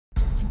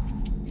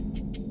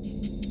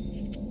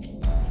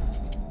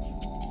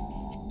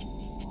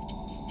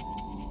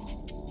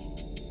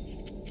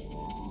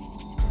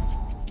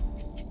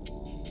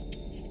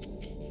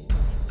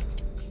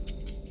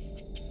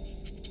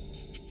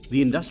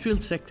The industrial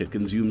sector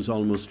consumes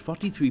almost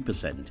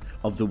 43%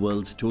 of the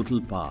world's total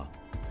power.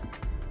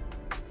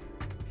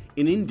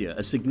 In India,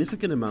 a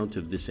significant amount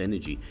of this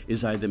energy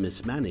is either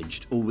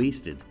mismanaged or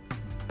wasted.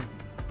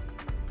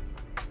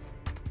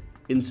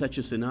 In such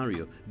a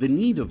scenario, the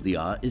need of the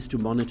hour is to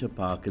monitor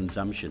power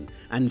consumption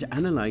and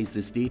analyze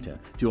this data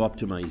to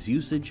optimize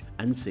usage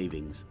and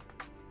savings.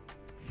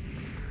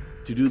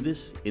 To do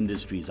this,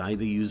 industries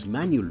either use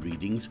manual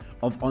readings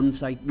of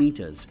on-site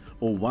meters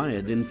or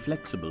wired and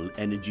flexible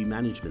energy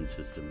management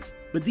systems.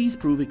 But these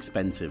prove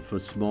expensive for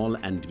small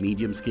and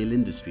medium-scale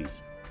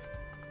industries.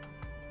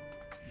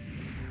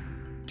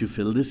 To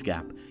fill this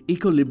gap,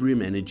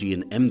 Ecolibrium Energy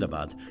in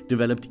Ahmedabad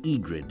developed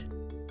eGrid.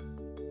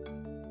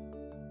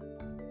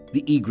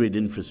 The eGrid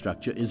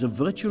infrastructure is a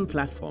virtual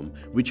platform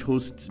which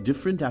hosts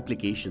different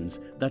applications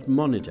that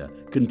monitor,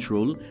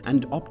 control,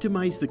 and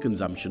optimize the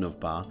consumption of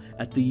power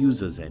at the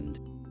user's end.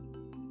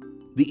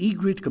 The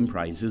eGrid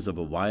comprises of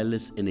a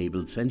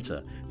wireless-enabled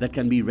sensor that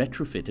can be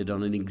retrofitted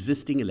on an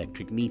existing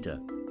electric meter.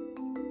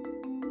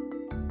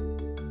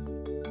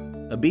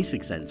 A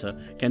basic sensor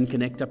can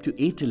connect up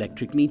to 8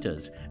 electric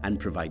meters and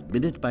provide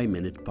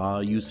minute-by-minute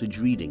power usage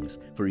readings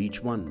for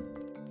each one.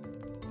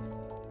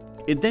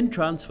 It then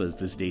transfers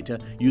this data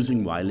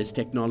using wireless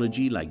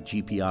technology like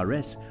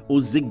GPRS or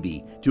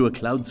Zigbee to a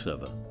cloud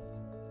server.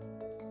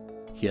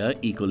 Here,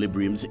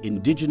 Ecolibrium's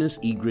indigenous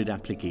eGrid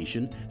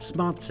application,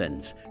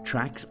 SmartSense,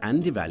 tracks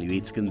and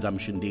evaluates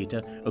consumption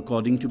data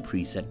according to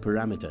preset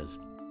parameters.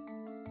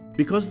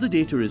 Because the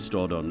data is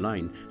stored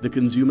online, the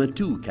consumer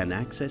too can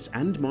access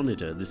and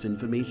monitor this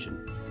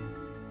information.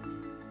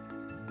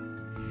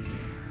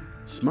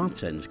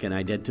 SmartSense can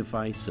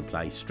identify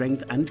supply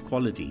strength and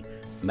quality,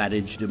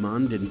 manage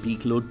demand and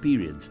peak load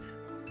periods,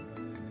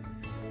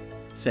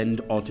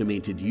 send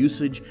automated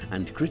usage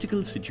and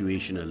critical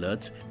situation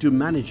alerts to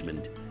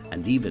management,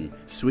 and even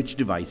switch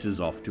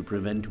devices off to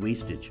prevent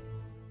wastage.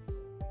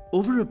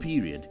 Over a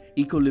period,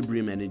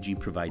 Ecolibrium Energy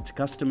provides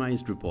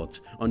customized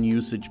reports on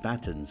usage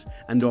patterns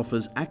and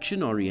offers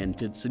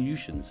action-oriented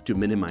solutions to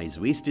minimize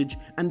wastage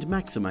and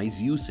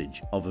maximize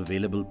usage of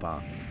available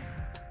power.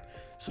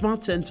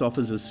 SmartSense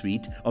offers a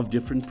suite of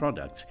different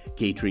products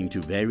catering to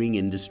varying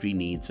industry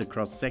needs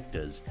across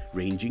sectors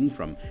ranging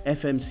from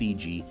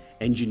FMCG,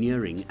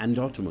 engineering and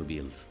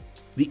automobiles.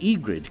 The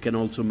eGrid can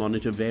also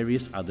monitor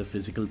various other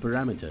physical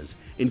parameters,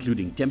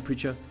 including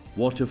temperature,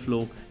 water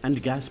flow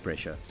and gas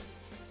pressure.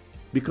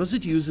 Because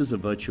it uses a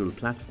virtual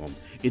platform,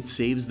 it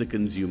saves the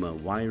consumer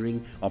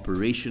wiring,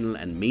 operational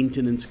and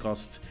maintenance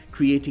costs,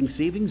 creating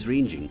savings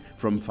ranging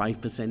from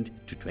 5%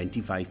 to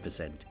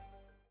 25%.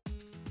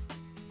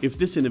 If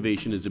this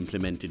innovation is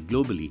implemented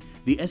globally,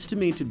 the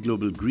estimated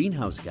global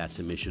greenhouse gas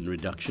emission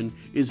reduction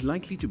is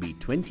likely to be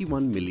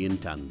 21 million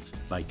tons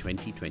by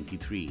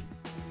 2023.